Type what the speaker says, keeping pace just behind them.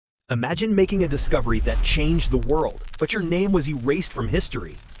Imagine making a discovery that changed the world, but your name was erased from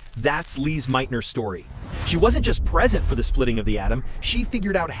history. That's Lise Meitner's story. She wasn't just present for the splitting of the atom, she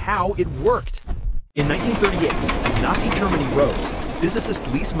figured out how it worked. In 1938, as Nazi Germany rose, physicist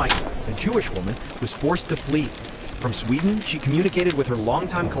Lise Meitner, a Jewish woman, was forced to flee. From Sweden, she communicated with her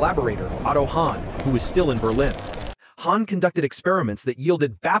longtime collaborator, Otto Hahn, who was still in Berlin. Hahn conducted experiments that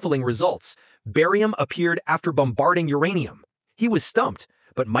yielded baffling results. Barium appeared after bombarding uranium. He was stumped,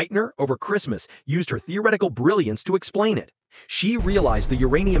 but Meitner, over Christmas, used her theoretical brilliance to explain it. She realized the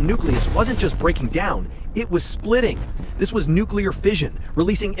uranium nucleus wasn't just breaking down, it was splitting. This was nuclear fission,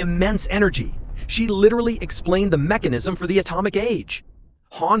 releasing immense energy. She literally explained the mechanism for the atomic age.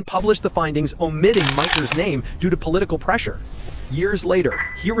 Hahn published the findings omitting Meitner's name due to political pressure. Years later,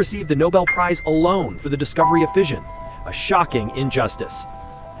 he received the Nobel Prize alone for the discovery of fission, a shocking injustice.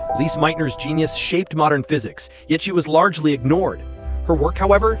 Lise Meitner's genius shaped modern physics, yet she was largely ignored. Her work,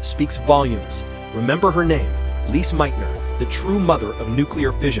 however, speaks volumes. Remember her name, Lise Meitner, the true mother of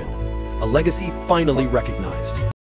nuclear fission, a legacy finally recognized.